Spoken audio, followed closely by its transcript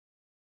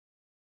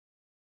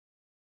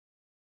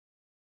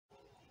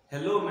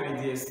Hello my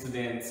dear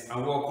students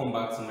and welcome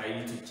back to my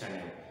YouTube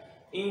channel.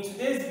 In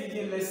today's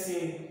video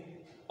lesson,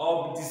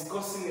 I'll be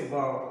discussing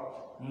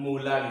about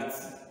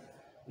molality.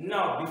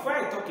 Now, before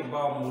I talk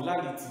about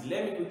molality,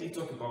 let me quickly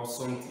talk about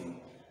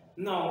something.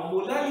 Now,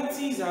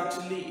 molality is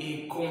actually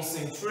a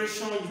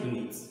concentration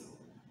unit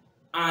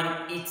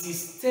and it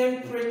is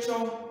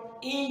temperature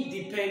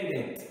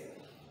independent.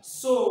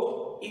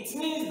 So, it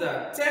means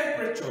that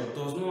temperature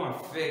does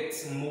not affect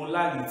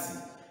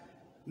molality.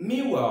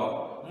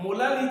 Meanwhile,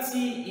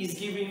 molality is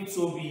given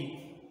to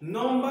be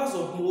numbers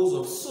of moles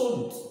of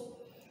solute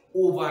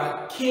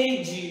over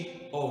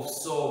kg of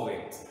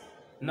solvent.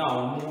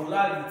 Now,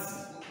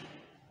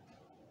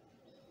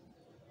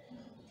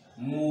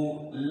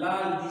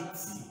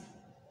 molality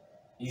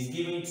is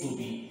given to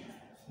be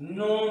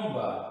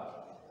number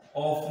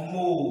of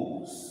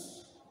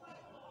moles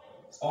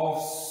of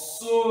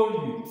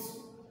solute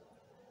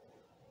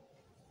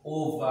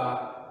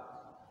over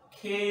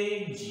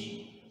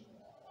kg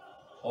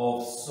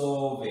of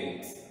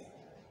solvent.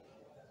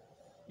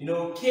 You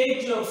know,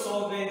 kg of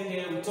solvent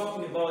here, we're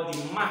talking about the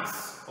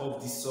mass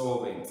of the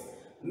solvent.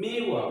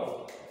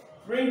 Meanwhile,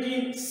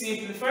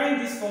 simplifying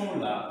this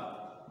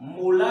formula,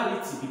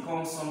 molality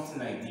becomes something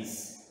like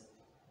this.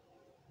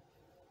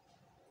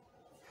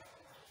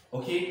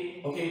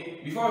 Okay,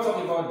 before I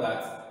talk about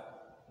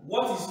that,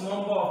 what is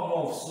number of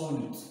moles of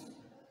solute?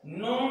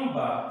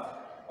 Number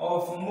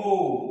of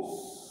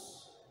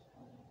moles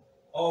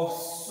of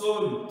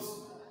solute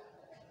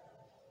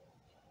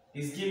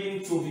is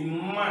given to the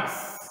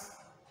mass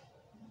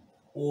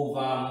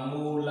over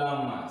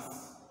molar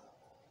mass.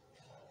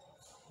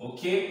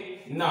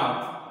 Okay,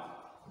 now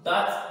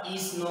that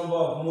is number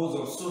of moles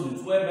of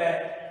solute,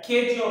 whereby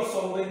kg of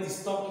solvent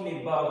is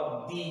talking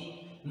about the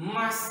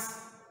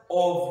mass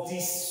of the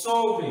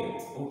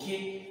solvent.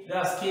 Okay,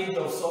 that's kg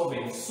of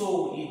solvent.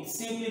 So it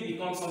simply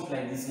becomes something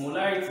like this: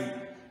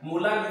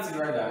 molality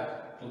rather.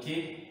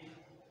 Okay,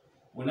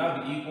 will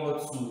now be equal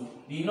to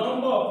the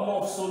number of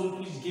moles of solute,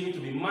 which is given to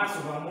the mass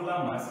over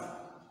molar mass.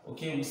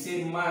 Okay, we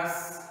say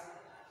mass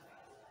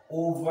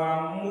over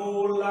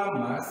molar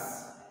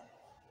mass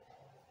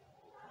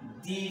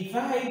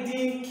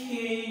dividing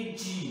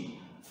kg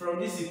from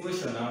this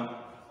equation now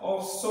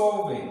of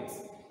solvent,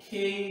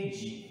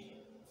 kg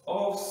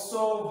of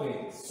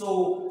solvent.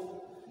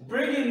 So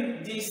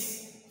bringing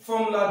this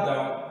formula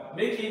down,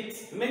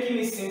 making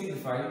it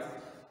simplified,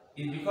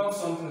 it becomes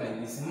something like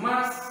this: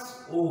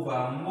 mass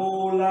over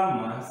molar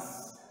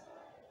mass,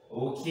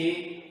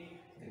 okay,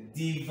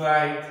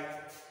 divide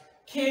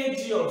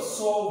kg of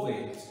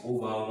solvent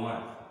over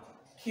 1,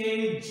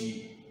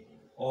 kg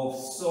of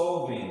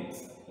solvent,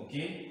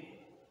 okay,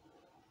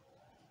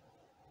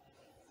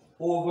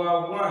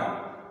 over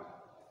 1.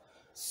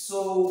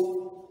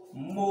 So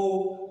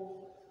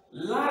molality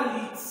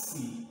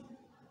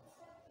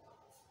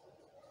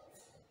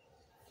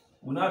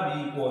will now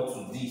be equal to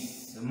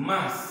this: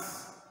 mass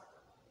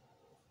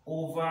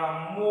over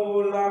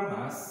molar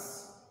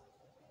mass,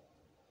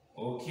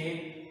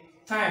 okay,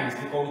 times,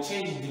 because we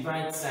change the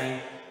divide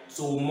sign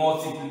to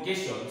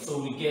multiplication,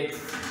 so we get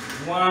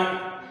 1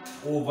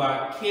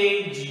 over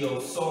kg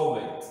of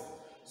solvent.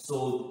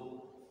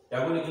 So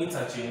they're going to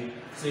interchange,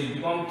 so it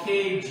becomes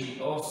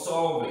kg of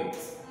solvent.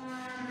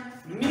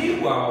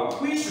 Meanwhile,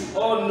 we should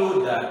all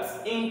know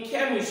that in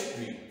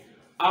chemistry,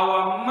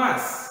 our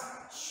mass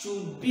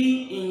should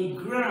be in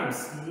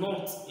grams,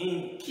 not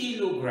in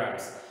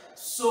kilograms.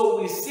 So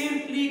we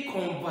simply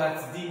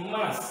convert the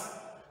mass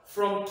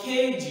from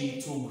kg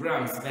to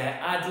grams by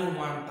adding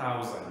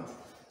 1000.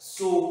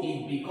 So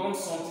it becomes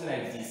something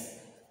like this.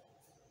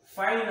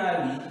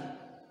 Finally,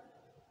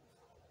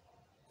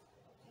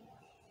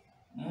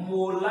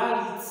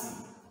 molality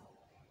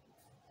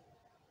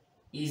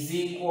is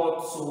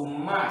equal to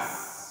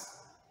mass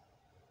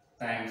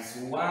times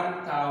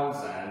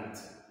 1000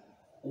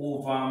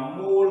 over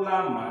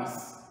molar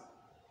mass,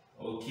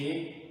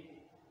 okay,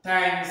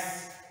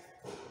 times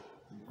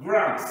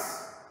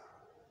grams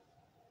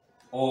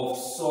of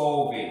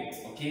solvent,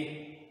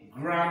 okay,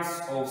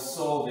 grams of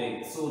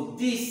solvent. So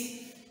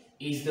this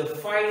is the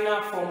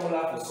final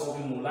formula for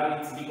solving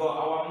molality, because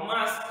our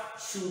mass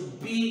should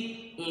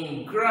be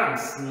in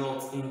grams,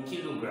 not in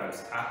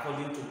kilograms,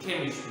 according to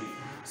chemistry.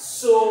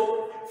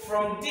 So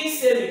from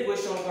this same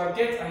equation, we can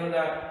get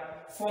another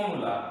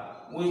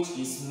formula, which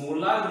is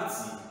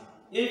molality.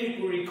 If you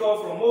could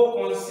recall from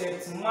all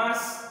concepts,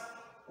 mass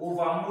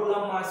over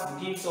molar mass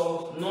gives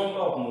us number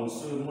of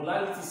moles. So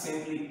molality is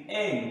simply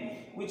N,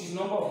 which is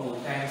number of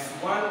moles, times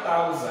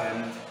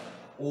 1000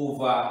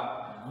 over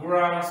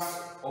grams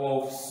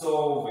of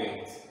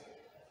solvent.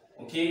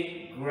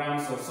 Okay,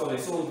 grams of solvent.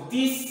 So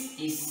this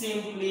is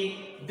simply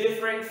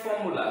different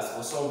formulas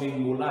for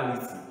solving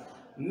molality.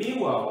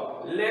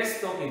 Meanwhile, let's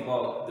talk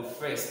about the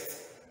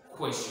first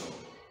question.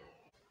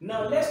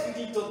 Now let's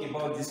quickly talk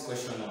about this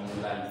question on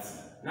molality.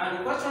 Now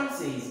the question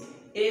says,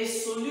 a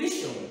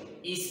solution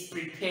is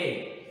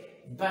prepared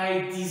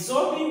by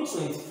dissolving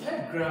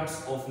 25 grams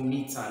of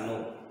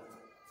methanol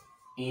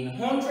in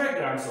 100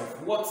 grams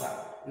of water.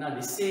 Now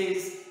this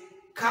says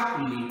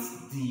calculate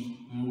the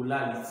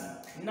molality.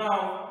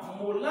 Now,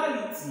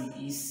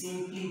 molality is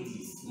simply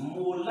this.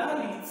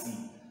 Molality,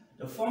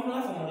 the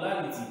formula for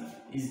molality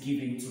is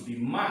given to be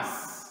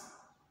mass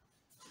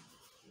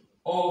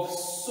of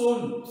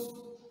solute,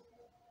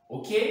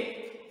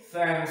 okay,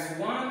 times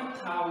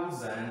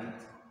 1000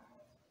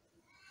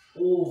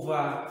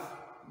 over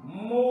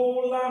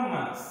molar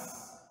mass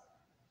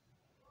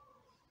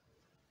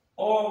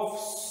of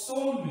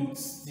solute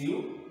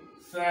still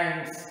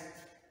times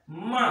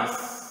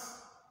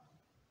mass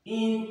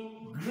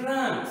in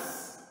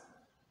grams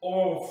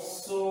of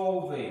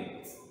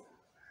solvent.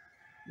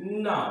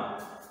 Now,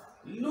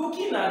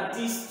 looking at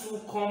these two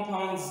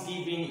compounds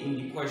given in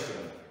the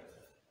question,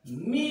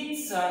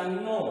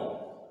 methanol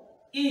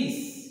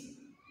is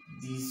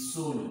the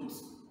solute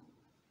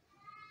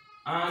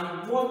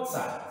and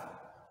water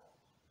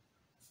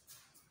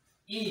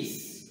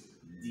is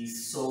the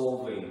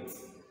solvent.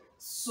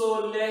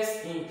 So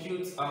let's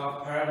impute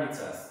our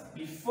parameters.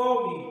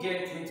 Before we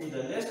get into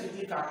that, let's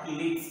quickly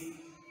calculate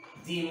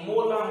the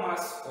molar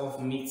mass of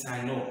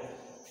methanol.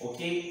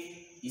 Okay,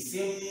 it's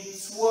simply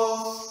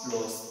 12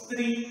 plus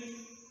 3,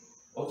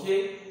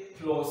 okay,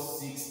 plus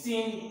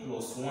 16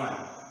 plus 1,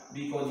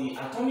 because the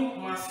atomic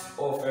mass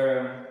of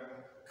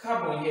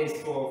carbon here is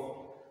 12,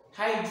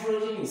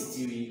 hydrogen is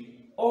 3,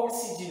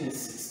 oxygen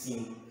is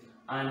 16,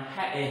 and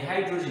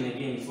hydrogen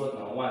again is what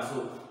now 1.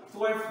 So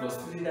 12 plus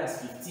 3, that's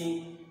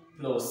 15,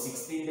 plus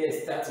 16, that's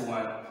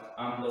 31,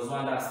 and plus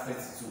 1, that's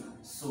 32.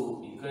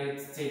 So you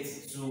get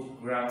 32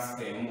 grams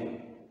per mole.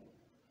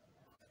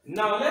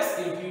 Now let's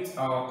impute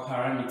our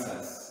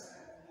parameters.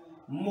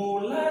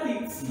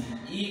 Molality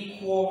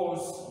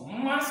equals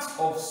mass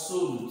of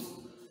solute.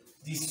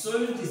 The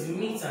solute is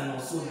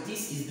methanol, so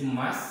this is the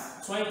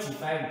mass,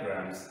 25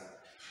 grams,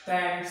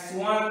 times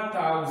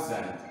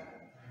 1000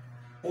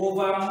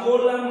 over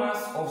molar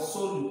mass of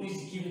solute, which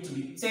is given to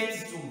be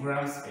 32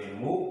 grams per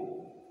mole,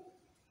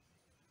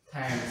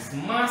 times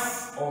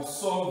mass of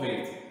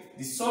solvent.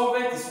 The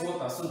solvent is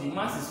water, so the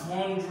mass is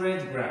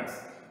 100 grams.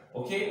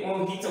 Okay,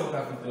 when we get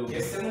out we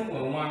get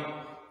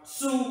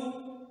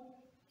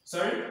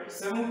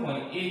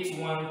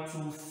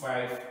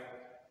 7.8125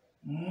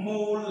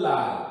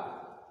 molar,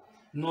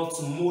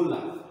 not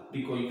molar,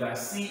 because you can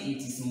see it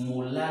is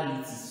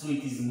molality, so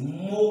it is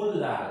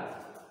molar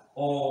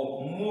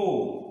or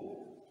mole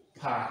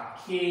per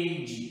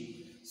kg.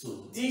 So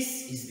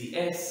this is the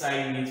SI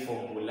unit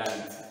for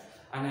molality,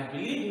 and I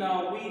believe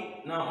now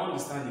we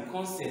understand the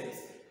concept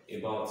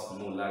about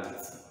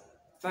molality.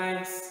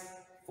 Thanks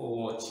for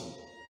watching.